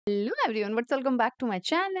Hello everyone, what's welcome back to my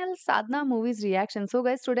channel Sadhana Movies Reaction. So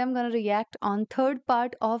guys, today I'm gonna react on third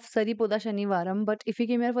part of Saripodhaa Sanivaaram. But if you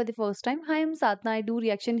came here for the first time, hi, I'm Sadhana. I do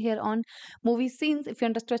reaction here on movie scenes. If you're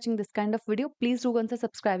interested watching this kind of video, please do consider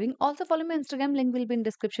subscribing. Also follow my Instagram, link will be in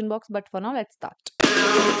description box. But for now, let's start.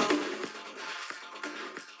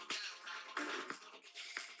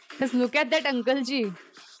 Just look at that Uncle Ji.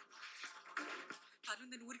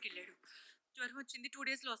 అరుందని ఊరికెళ్ళాడు. జ్వరం వచ్చింది, 2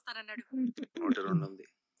 డేస్‌లో వస్తానన్నాడు. నూట రెండు ఉంది.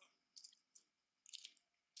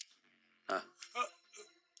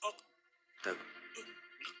 తాగు.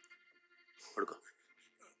 పడుకో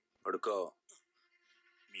పడుకో.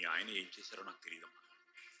 మీ ఆయన ఏం చేశారో నాకు తెలియదమ్మా.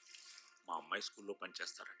 మా అమ్మాయి స్కూల్లో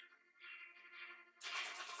పనిచేస్తారట.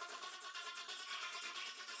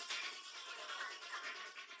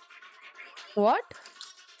 What?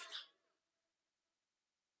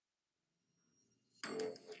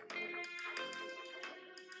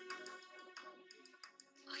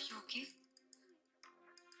 Are you okay?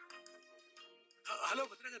 Hello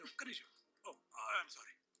భద్ర గారు, ఒక్క నిమిషం. I'm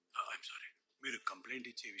sorry. మీరు కంప్లైంట్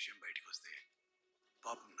ఇచ్చే విషయం బయటకు వస్తే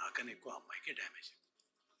పాపం నాకన్నా ఎక్కువ అమ్మాయికే డ్యామేజ్.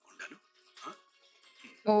 ఉండాను.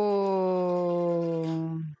 Oh.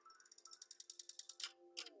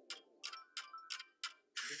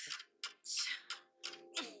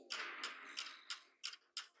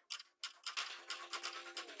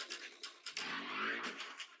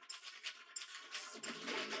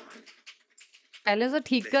 पहले उसे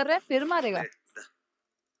ठीक कर रहा है फिर मारेगा.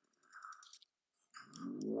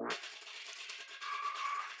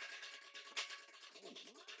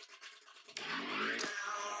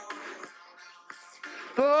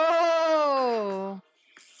 Oh.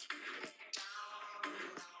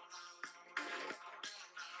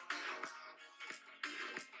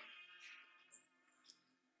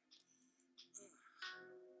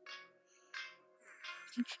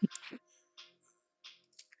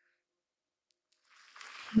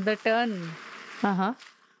 The turn. Uh-huh.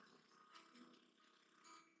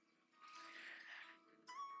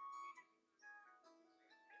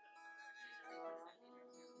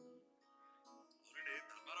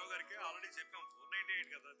 Dharmarao గారికి ఆల్రెడీ చెప్పాం, 498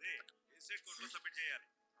 కదా, అది ఎస్టేట్ కోర్టులో సబ్మిట్ చేయాలి.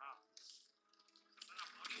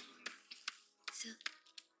 Sir.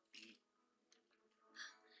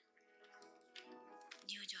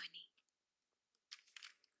 New joining.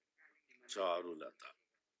 చారులత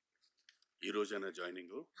ఈ రోజైనా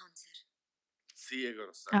జాయినింగ్. అవును సార్. సిఏ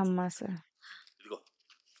గారు వస్తారు. అమ్మా సార్. ఇదిగో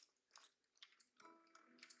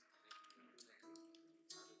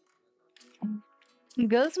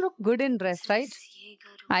Girls look good in dress, right? CA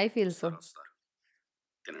గారు I feel so. వస్తారు.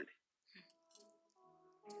 తినండి.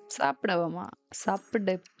 సాப்பிడవమ్మా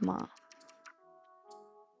సాப்பிడమ్మా.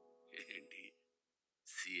 ఏంటి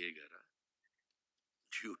సిఏ గారా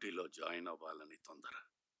డ్యూటీలో జాయిన్ అవ్వాలని తొందర?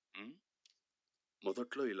 ఉం?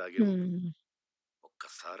 మొదట్లో ఇలాగే ఉంటుంది.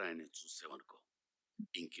 ఒక్కసారి ఆయన చూసేవనుకో,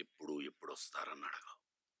 ఇంకెప్పుడు ఎప్పుడు వస్తారని అడగవు.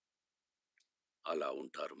 అలా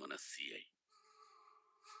ఉంటారు మన CI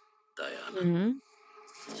Dayanand.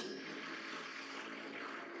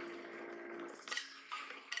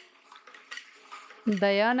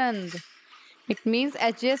 Dayanand. It means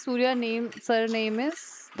H.J. Surya surname is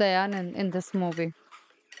Dayanand in this movie.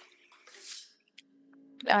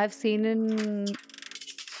 I've seen in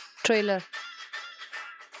trailer.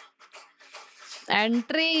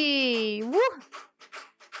 Entry. Woo!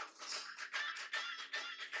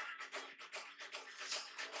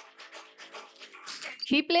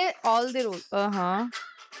 He play all the role. Uh-huh.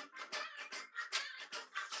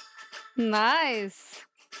 Nice.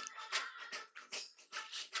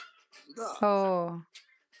 Oh.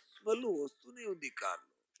 Smell వస్తూనే ఉంది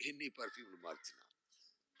కార్లో, ఎన్ని పర్ఫ్యూమ్లు మార్చినా.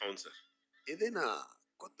 అవును సార్. ఏదైనా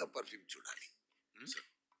కొత్త పర్ఫ్యూమ్ చూడాలి.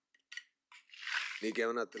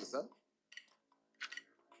 నీకేమన్నా తెలుసా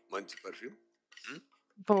మంచి perfume?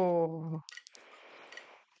 Oh.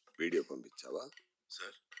 Video పంపించావా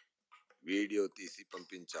sir, video తీసి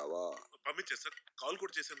పంపించావా? పంపించారు సార్. కాల్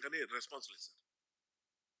కూడా చేశాను కానీ రెస్పాన్స్ లేదు సార్.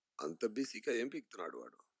 అంత బిజీగా ఏం పీకుతున్నాడు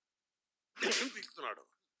వాడు? ఏం పీకుతున్నాడు?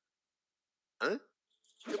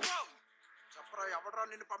 చెప్పరా, ఎవడరా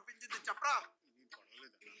నిన్ను పంపించింది? చెప్పరా,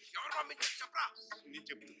 ఎవరు పంపించారు? చెప్పరా, నేను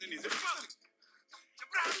చెప్తుంది నిజం.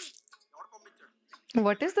 చెప్పరా, ఎవడు పంపించాడు?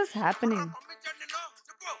 What is this happening? పంపించాడు నిన్ను,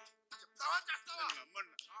 చెప్పు. చెప్తావా చేస్తావా?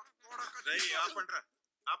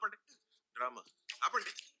 ఆపండి డ్రామా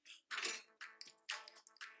ఆపండి.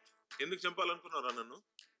 ఎందుకు చంపాలనుకున్నారా నన్ను?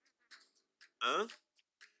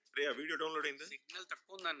 రే, ఆ వీడియో డౌన్లోడ్ అయిందా? సిగ్నల్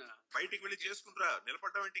తక్కువ ఉందన్న. బయటికి వెళ్ళి చేసుకుంటారా,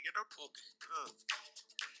 నిలబడ్డావేంటి? Get out. ఓకే.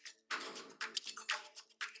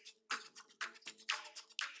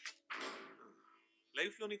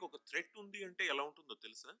 లైఫ్ లో నీకు ఒక థ్రెట్ ఉంది అంటే ఎలా ఉంటుందో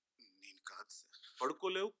తెలుసా? నేను కాదు సార్.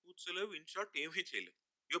 పడుకోలేవు, కూర్చోలేవు, ఇన్ షార్ట్ ఏమీ చేయలేవు.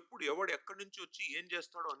 ఎప్పుడు ఎవడు ఎక్కడి నుంచి వచ్చి ఏం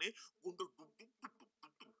చేస్తాడో అని గుండె dub dub dub dub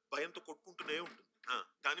dub dub భయంతో కొట్టుకుంటూనే ఉంటుంది.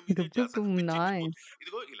 దాని మీద Dup dup, పిచ్చెక్కిపోతుంది. nice.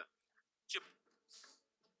 ఇదిగో ఇలా చెప్పు,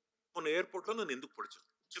 మొన్న ఎయిర్పోర్ట్ లో నన్ను ఎందుకు పొడిచావు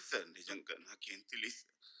చెప్పు. సార్ నిజంగా నాకేం తెలియదు.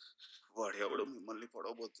 వాడు ఎవడో మిమ్మల్ని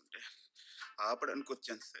పొడవబోతుంటే ఆపడానికి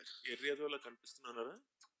వచ్చాను సార్. ఎర్రి ఎదవలా కనిపిస్తున్నానరా?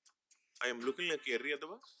 ఐఎమ్ లుకింగ్ లైక్ ఎర్రి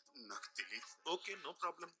ఎదవా? నాకు తెలియదు. Okay, no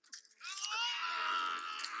problem.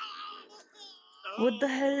 What the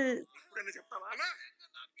hell? ఇప్పుడైనా చెప్తావా?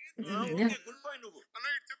 Yeah. గుడ్ బాయ్ నువ్వు. అన్న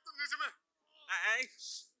ఇటు చెప్తుంది నిజమే. ఏయ్,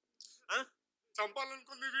 ఆ?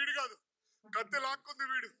 చంపాలనుకుంది వీడు కాదు, కత్తి లాక్కుంది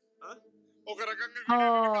వీడు. ఆ? ఒక రకంగా వీడే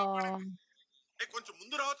వీడిని Oh. కాపాడింది. కొంచెం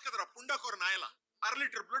ముందు రావచ్చు కదరా పుండాకోర నాయలా. 1/2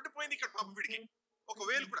 లీటర్ బ్లడ్ పోయింది ఇక్కడ పాపం వీడికి. ఒక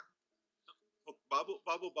వేలు కూడా. బాబు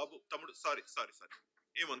బాబు బాబు తమ్ముడు, సారీ సారీ సారీ,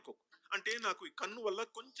 ఏమనుకోకు. అంటే నాకు ఈ కన్ను వల్ల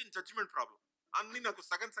కొంచెం జడ్జిమెంట్ ప్రాబ్లం. అన్ని నాకు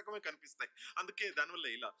సగం సగమే కనిపిస్తాయి, అందుకే దానివల్ల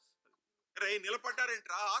ఇలా. రే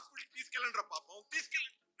నిలబడ్డారేంట్రా, హాస్పిటల్కి తీసుకెళ్ళండి రా పాపం,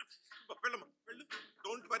 తీసుకెళ్ళండి. వెళ్ళమ్మా వెళ్ళు,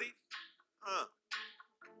 డోంట్ వరీ.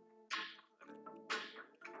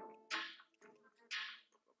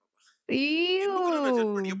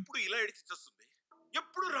 Judgement Ew. ఎప్పుడు ఇలా ఎడిచి చేస్తుంది,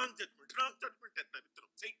 ఎప్పుడు రాంగ్ జడ్జ్మెంట్ ఎత్తారు ఇద్దరు.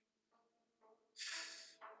 చెయ్యి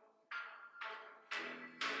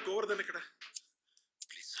గోవర్ధన్ ఇక్కడ.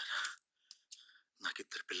 ప్లీజ్ సార్, నాకు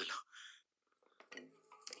 2 పిల్లలు.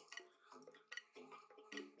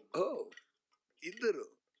 ఓ, ఇద్దరు,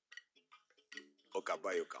 ఒక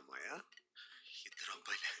అబ్బాయి ఒక అమ్మాయా? 2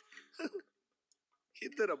 అబ్బాయిలే.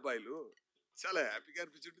 2 అబ్బాయిలు, చాలా హ్యాపీగా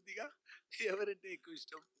అనిపించుంటుందిగా. ఎవరంటే ఎక్కువ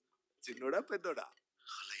ఇష్టం, చిన్నోడా పెద్దోడా?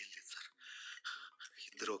 అలా ఏం లేదు సార్,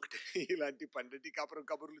 2 ఒకటే. ఇలాంటి పండటి కాపురం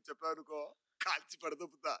కబుర్లు చెప్పానుకో కాల్చి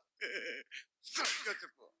పడదొప్పుతా. సరిగ్గా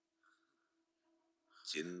చెప్పు,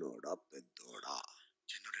 చిన్నోడా పెద్దోడా?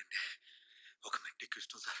 చిన్నోడంటే ఒక మెట్టికి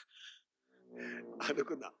ఇష్టం సార్.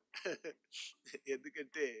 అనుకున్నా,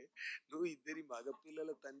 ఎందుకంటే నువ్వు 2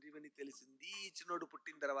 మగపిల్లల తండ్రివని తెలిసింది చిన్నోడు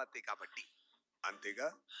పుట్టిన తర్వాతే కాబట్టి. అంతేగా?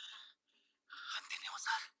 అంతేనేమో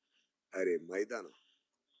సార్. అరే మైదానం,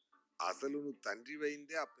 అసలు నువ్వు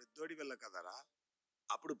తండ్రివైందే ఆ పెద్దోడి వల్ల కదరా.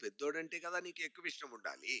 అప్పుడు పెద్దోడంటే కదా నీకు ఎక్కువ ఇష్టం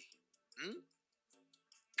ఉండాలి.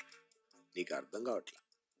 నీకు అర్థం కావట్లా.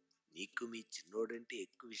 నీకు మీ చిన్నోడంటే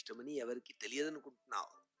ఎక్కువ ఇష్టమని ఎవరికి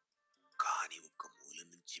తెలియదనుకుంటున్నావు, కానీ ఒక్క మూల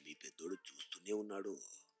నుంచి మీ పెద్దోడు చూస్తూనే ఉన్నాడు.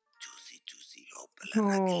 చూసి చూసి లోపల Oh.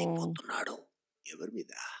 రగిలిపోతున్నాడు. ఎవరి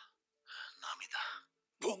మీద? నా మీద.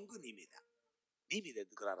 బొంగు నీ మీద. నీ మీద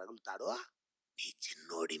ఎందుకురా రగులుతాడు? నీ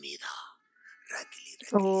చిన్నోడి మీద రగిలి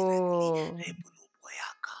రగిలి రగిలి. Oh. రేపు నువ్వు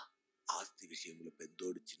పోయాక ఆస్తి విషయంలో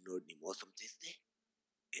పెద్దోడు చిన్నోడిని మోసం చేస్తే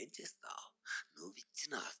ఏం చేస్తావు?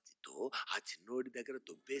 నువ్విచ్చిన ఆస్తితో, ఆ చిన్నోడి దగ్గర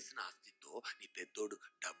దొబ్బేసిన ఆస్తితో నీ పెద్దోడు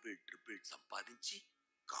డబుల్ ట్రిపుల్ సంపాదించి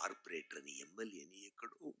కార్పొరేటర్ అని, ఎమ్మెల్యేని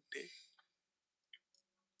ఎక్కడో ఉంటే,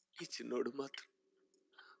 ఈ చిన్నోడు మాత్రం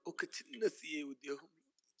ఒక చిన్న సిఏ ఉద్యోగంలో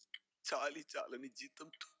చాలని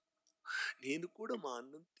జీతంతో నేను కూడా మా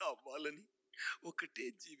అన్నంతా అవ్వాలని ఒకటే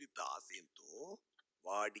జీవిత ఆశయంతో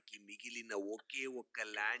వాడికి మిగిలిన ఒకే ఒక్క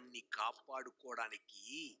ల్యాండ్ ని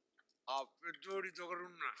కాపాడుకోవడానికి ఆ పెద్దోడి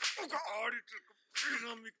దగ్గరున్న ఒక auditor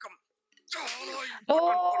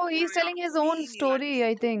Oh, he's telling his own story,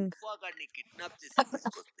 I think. Kidnap చేసి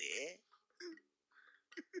తీసుకొస్తే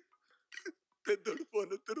పెద్దోడు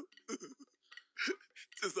పోనెత్తరు.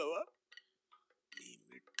 చూసావా, నీ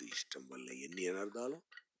మెట్టు ఇష్టం వల్ల ఎన్ని అనర్థాలు.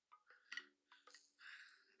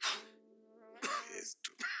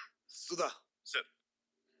 సుధా సార్.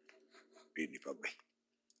 వీడిని పంపాయి.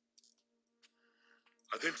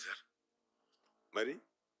 అదేంటి సార్? మరి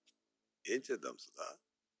ఏం చేద్దాం సుధా?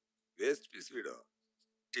 వేస్ట్ పీస్ వీడు,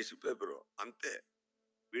 టిష్యూ పేపరు అంతే.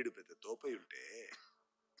 వీడు పెద్ద తోపై ఉంటే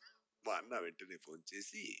మా అన్న వెంటనే ఫోన్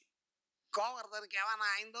చేసి, గోవర్ధన్కి ఏమైనా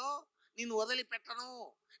అయిందో నిన్ను వదిలిపెట్టను,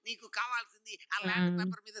 నీకు కావాల్సింది ఆ ల్యాండ్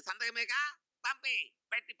పేపర్ మీద సంతకమేగా, పంపి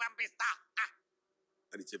పెట్టి పంపిస్తా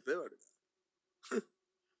అని చెప్పేవాడు.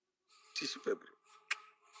 టిష్యూ పేపర్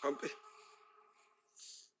పంపి.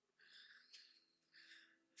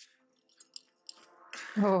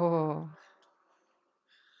 Oh.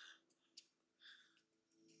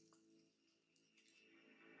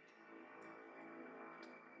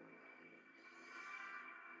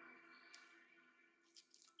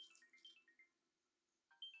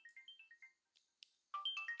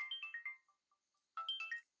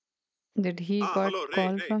 Did he got hello, Ray,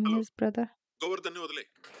 call from hello. his brother? Govardhan వదిలే.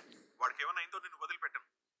 వాడికి ఏమైనా అయిందో నేను వదిలిపెట్టాను.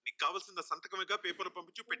 నీకు కావాల్సిన సంతకమేగా పేపర్లు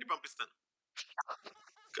పంపించు, పెట్టి పంపిస్తాను.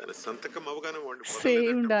 కానీ సంతకం అవగానే వాడిని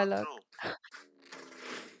Same dialogue.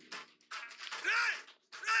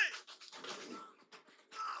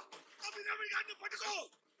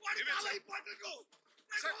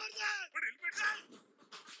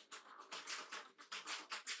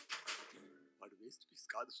 వేస్ట్ పీస్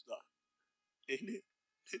కాదు సుధా. నేనే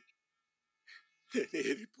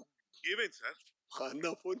ఏమైంది సార్? మా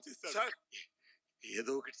అన్న ఫోన్ చేశాడు సార్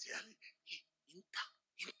ఏదో ఒకటి చేయాలి.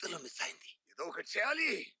 ఇంతలో మిస్ అయింది. ఏదో ఒకటి చేయాలి.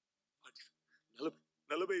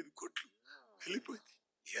 45 కోట్లు వెళ్ళిపోయింది.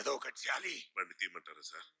 ఏదో ఒకటి చేయాలి. బండి తీయమంటారా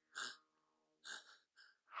సార్?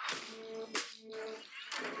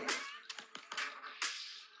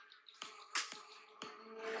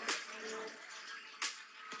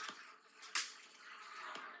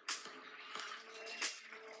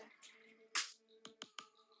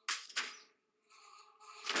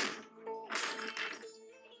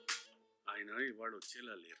 ఆయన ఇవాళ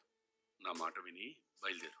వచ్చేలా లేరు. నా మాట విని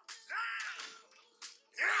బయలుదేరు.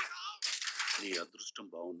 నీ అదృష్టం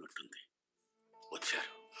బాగున్నట్టుంది,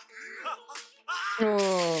 వచ్చారు.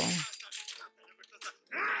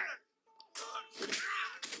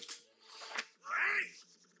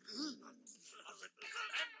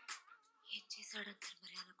 ఏం చేశాడంటారు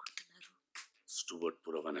మరి అనుకుంటున్నారు?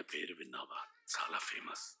 స్టూవర్ట్పురం అనే పేరు విన్నావా? చాలా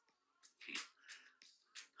ఫేమస్.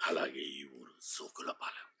 అలాగే ఈ ఊరు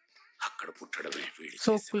సోకులపాలెం. అక్కడ పుట్టడమే వీడి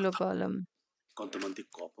సోకులపాలెం. కొంతమంది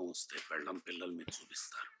కోపం వస్తే పెళ్ళం పిల్లల మీద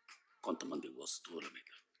చూపిస్తారు, కొంతమంది వస్తువుల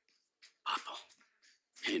మీద. పాపం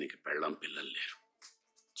ఈయనకి పెళ్ళం పిల్లలు లేరు,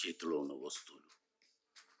 చేతిలో ఉన్న వస్తువులు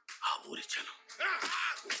ఆ ఊరి జనం.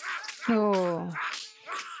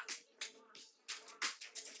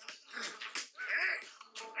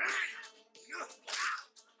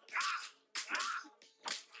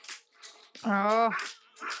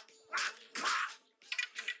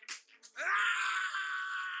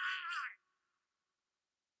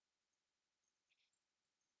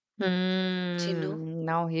 Chinnu,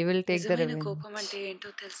 Now he will take the నిజమైన revenge. కోపం అంటే ఏంటో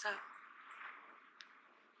తెలుసా?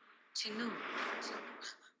 Chinnu,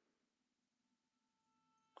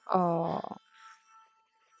 Oh,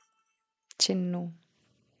 Chinnu.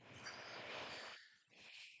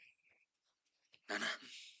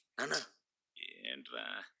 నాన్న ఏంట్రా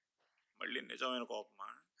మళ్ళీ నిజమైన కోపమా?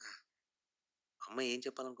 అమ్మ ఏం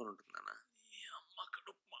చెప్పాలనుకుని ఉంటుంది నాన్న? ఈ అమ్మ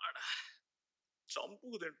కడుపు మాడ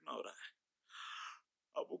చంపుకు తింటున్నావురా.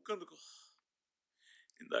 ఆ బుక్ అందుకో.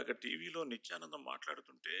 ఇందాక టీవీలో నిత్యానందం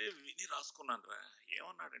మాట్లాడుతుంటే విని రాసుకున్నాను రా.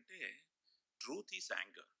 ఏమన్నాడంటే truth is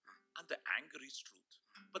anger and the anger is truth,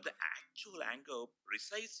 but the actual anger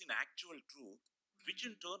precise in actual truth which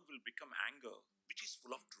in turn will become anger which is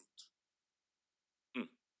full of truth.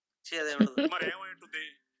 మరి ఏమైంటుంది?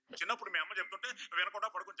 చిన్నప్పుడు మీ అమ్మ చెప్తుంటే వినకుండా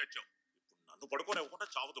పడుకొని చచ్చావు, ఇప్పుడు నన్ను పడుకొని ఇవ్వకుండా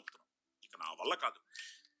చావు దుప్పుతున్నావు. ఇక నా వల్ల కాదు.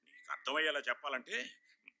 నీకు అర్థమయ్యేలా చెప్పాలంటే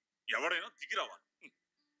ఎవడైనా దిగి రావాలి.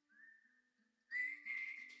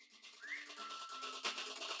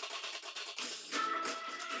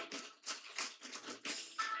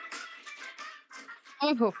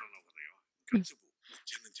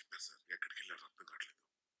 చెప్పారు సార్, ఎక్కడికి వెళ్ళారు అర్థం కావట్లేదు.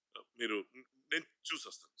 మీరు నేను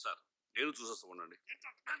చూసొస్తాను సార్. నేను చూసేస్తా ఉండండి.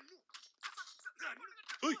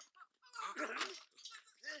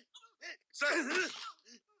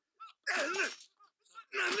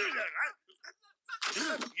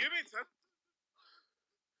 ఏమైంది సార్?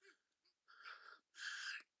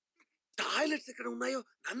 టాయిలెట్స్ ఎక్కడ ఉన్నాయో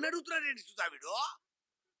నన్ను అడుగుతున్నాడు ఏంటి సుధా వీడు?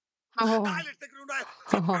 టాయిలెట్స్ ఎక్కడ ఉన్నాయో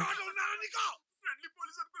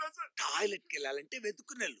టాయిలెట్ కి వెళ్ళాలంటే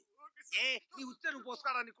వెతుక్కునేళ్ళు. ఏ నీ ఉత్తరం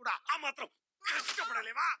పోసుకోవడానికి కూడా ఆ మాత్రం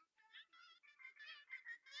కష్టపడలేవా?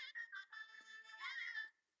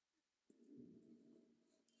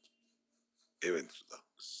 ఏమైంది సుధా?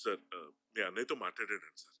 సార్ మీ అన్నయ్యతో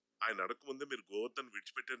మాట్లాడాడండి సార్. ఆయన అడగక ముందే మీరు గోవర్ధన్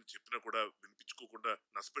విడిచిపెట్టారని చెప్పినా కూడా వినిపించుకోకుండా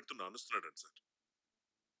నష్టపెడుతూ నానుస్తున్నాడండి సార్.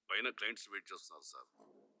 పైన క్లయింట్స్ వెయిట్ చేస్తున్నారు సార్.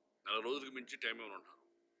 4 రోజులకి మించి టైం ఏమైనా ఉంటారు.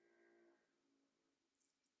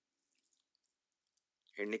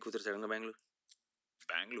 ఎన్ని కూతురు సడన్ గా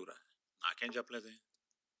బెంగళూరా? నాకేం చెప్పలేదే.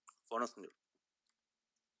 ఫోన్ వస్తుంది.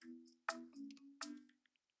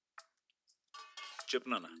 చెప్పు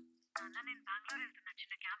నాన్న. నేను బెంగళూరు వెళ్తున్నా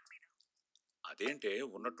చిన్న క్యాంప్ మీద. అదేంటే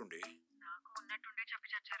ఉన్నట్టుండి? నాకు ఉన్నట్టుండే చెప్పి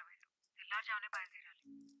చచ్చారు వీళ్ళు. తెల్లారుజామునే బయలుదేరాలి.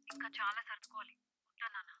 ఇంకా చాలా సర్దుకోవాలి.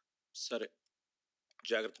 ఉంటాను నాన్న. సరే,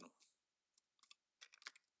 జాగ్రత్త నువ్వు.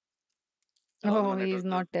 He is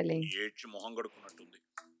not telling. ఏడ్చి మొహం గడుకున్నట్టుంది.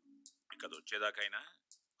 ఇక అది వచ్చేదాకైనా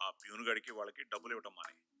ఆ ప్యూన్ గడికి వాళ్ళకి డబ్బులు ఇవ్వటం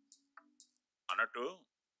మానే. అన్నట్టు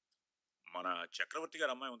మన చక్రవర్తి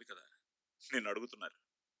గారి అమ్మాయి ఉంది కదా, నిన్ను అడుగుతున్నారు.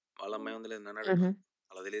 వాళ్ళ అమ్మాయి ఉంది లేదు నన్ను అడుగు.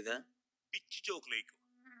 అలా తెలీదా? పిచ్చి జోకులేకు.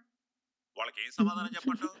 వాళ్ళకి ఏం సమాధానం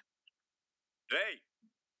చెప్పంటావు? రేయ్,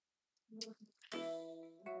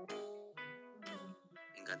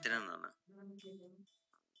 ఇంకంతేనా నాన్న?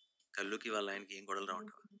 కల్లుకి వాళ్ళ ఆయనకి ఏం గొడవలు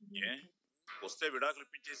రావంటావా? ఏ వస్తే విడాకులు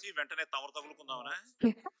ఇప్పించేసి వెంటనే తమరు తగులుకుందామనా?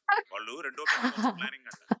 వాళ్ళు రెండో ప్లానింగ్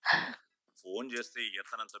అంట. ఫోన్ చేస్తే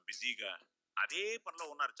ఎత్తనంత బిజీగా అదే పనిలో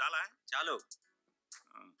ఉన్నారు. చాలా చాలు.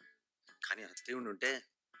 కానీ అత్తయ్య ఉండుంటే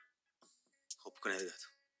ఒప్పుకునేది కాదు.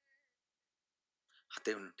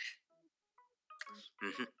 అత్తయ్య ఉండుంటే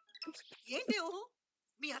మ్హూ. ఏంటి ఊహు?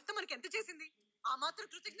 మీ అత్త మనకి ఎంత చేసింది? ఆ మాత్రం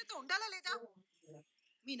కృతజ్ఞత ఉండాలా లేదా?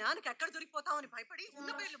 మీ నాన్నకి ఎక్కడ దొరికిపోతామని భయపడి ఉన్న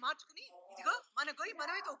పేర్లు మార్చుకుని ఇదిగో మన గొయ్యి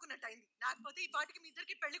మనమే తవ్వుకున్నట్టు అయింది. లేకపోతే ఈ పాటికి మీ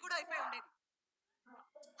ఇద్దరికి పెళ్లి కూడా అయిపోయి ఉండేది.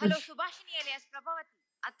 Hello Subhashini alias Prabhavati.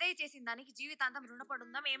 అత్తయ్య చేసిన దానికి జీవితాంతం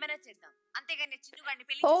రుణపడుందాం, ఏమైనా చేద్దాం. అంతేగాని చిన్నుగాడిని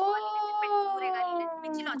పెళ్లి చేసుకోవాలి, నెత్తిన పెట్టుకుని ఊరేగాలి, ఇలాంటి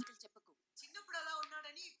పిచ్చి లాజికల్ చెప్పకు. చిన్నప్పుడు అలా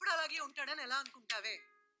ఉన్నాడని ఇప్పుడు అలాగే ఉంటాడని ఎలా అనుకుంటావే?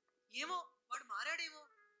 ఏమో, వాడు మారాడేమో.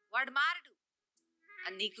 వాడు మారడు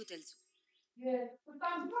అని నీకు తెలుసు.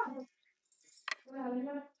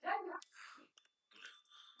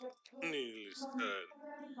 నీళ్ళు సార్.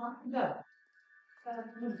 సార్.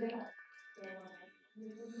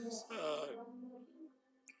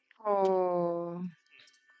 Oh.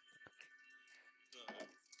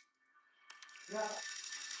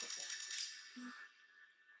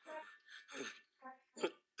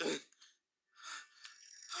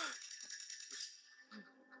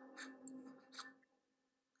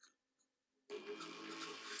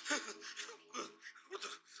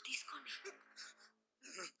 తీసుకోండి.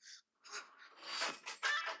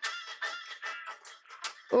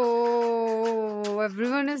 Oh,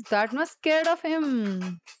 everyone is that much scared of him.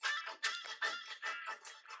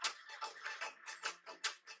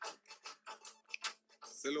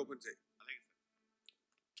 Cell open చేయి. అలాగే sir.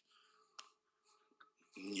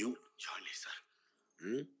 New join sir.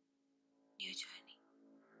 New journey.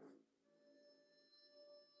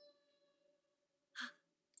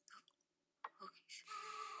 Okay.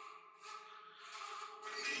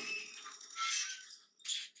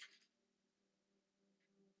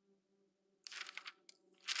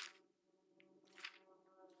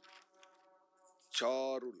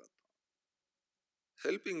 Charulata,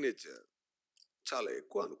 helping nature చాలా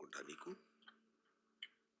ఎక్కువ అనుకుంటా నీకు.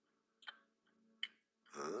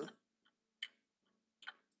 ఆ?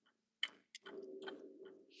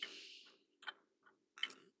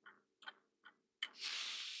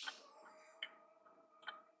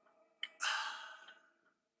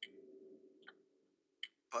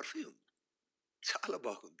 పర్ఫ్యూమ్ చాలా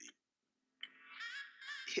బాగుంది.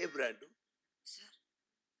 ఏ బ్రాండ్? సార్,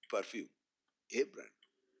 పర్ఫ్యూమ్ ఏ బ్రాండ్?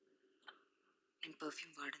 నేను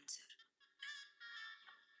పర్ఫ్యూమ్ వాడను సార్.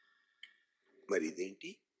 మరి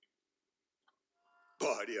ఇదేంటి?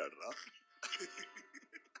 బాడీ ఆడరా?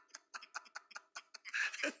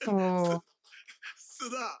 Oh.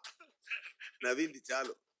 సుధా, నవ్వింది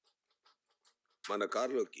చాలు. మన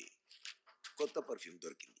కారులోకి కొత్త పర్ఫ్యూమ్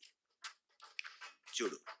దొరికింది,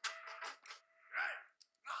 చూడు.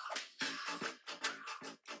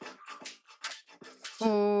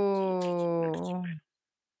 Oh.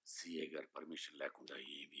 సిఏ గారి పర్మిషన్ లేకుండా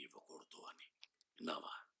ఏమీ ఇవ్వకూడదు అని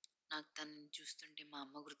విన్నావా? నాకు తనని చూస్తుంటే మా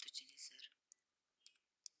అమ్మ గుర్తొచ్చింది సార్.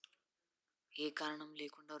 ఏ కారణం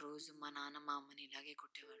లేకుండా రోజు మా నాన్న మా అమ్మని ఇలాగే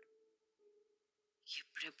కొట్టేవాడు.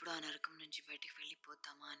 ఎప్పుడెప్పుడు ఆ నరకం నుంచి బయటికి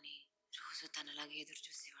వెళ్ళిపోతామా అని రోజు తనలాగే ఎదురు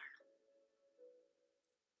చూసేవాళ్ళం.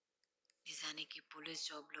 నిజానికి పోలీస్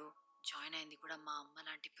జాబ్లో జాయిన్ అయింది కూడా మా అమ్మ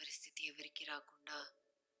లాంటి పరిస్థితి ఎవరికి రాకుండా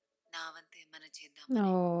నా వంతు ఏమైనా చేద్దామని.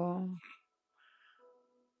 Oh.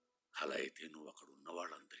 అలా అయితే నువ్వు అక్కడ ఉన్న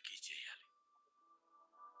వాళ్ళందరికీ చేయాలి.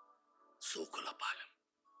 సోకుల పాలెం.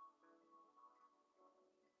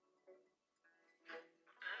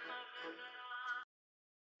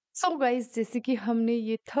 So guys, जैसे कि हमने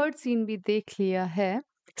ये थर्ड सीन भी देख लिया है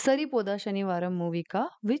सरिपोदा शनिवारम मूवी का,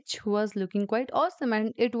 which was looking quite awesome, and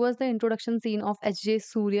it was the introduction scene of H.J.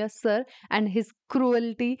 Surya sir and his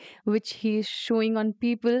cruelty which he is showing on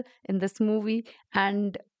people in this movie.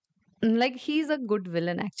 And like, he's a good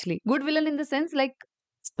villain, actually good villain in the sense, like,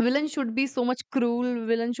 villain should be so much cruel,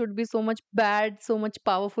 villain should be so much bad, so much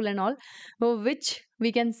powerful and all, which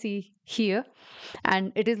we can see here. And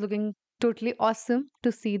it is looking totally awesome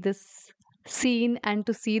to see this scene and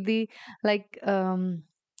to see the, like,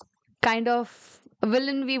 kind of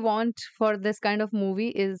villain we want for this kind of movie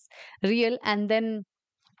is real. And then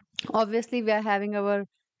obviously we are having our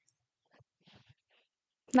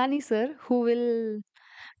Nani sir who will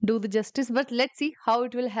do the justice, but let's see how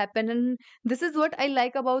it will happen. And this is what I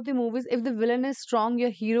like about the movies. If the villain is strong, your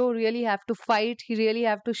hero really have to fight, he really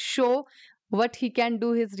have to show what he can do,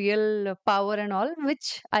 his real power and all, which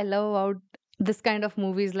I love about this kind of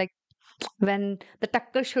movies. Like, when the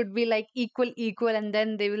takkar should be like equal and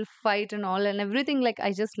then they will fight and all and everything, like,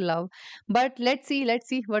 I just love. But let's see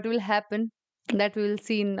what will happen, that we will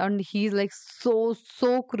see and he's like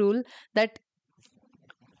so cruel that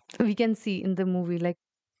we can see in the movie, like,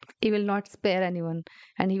 he will not spare anyone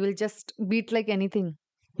and he will just beat like anything.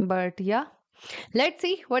 But yeah, let's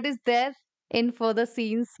see what is there in further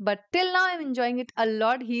scenes. But till now, I'm enjoying it a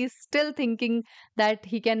lot. He is still thinking that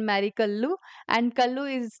he can marry Kallu, and Kallu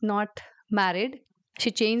is not married.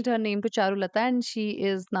 She changed her name to Charulata and she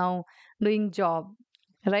is now doing job,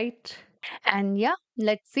 right? And yeah,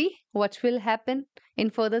 let's see what will happen in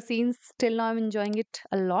further scenes. Till now, I'm enjoying it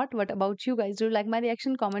a lot. What about you guys? Do you like my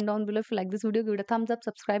reaction? Comment down below if you like this video. Give it a thumbs up.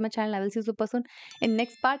 Subscribe my channel. I will see you super soon in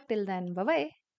next part. Till then, bye bye.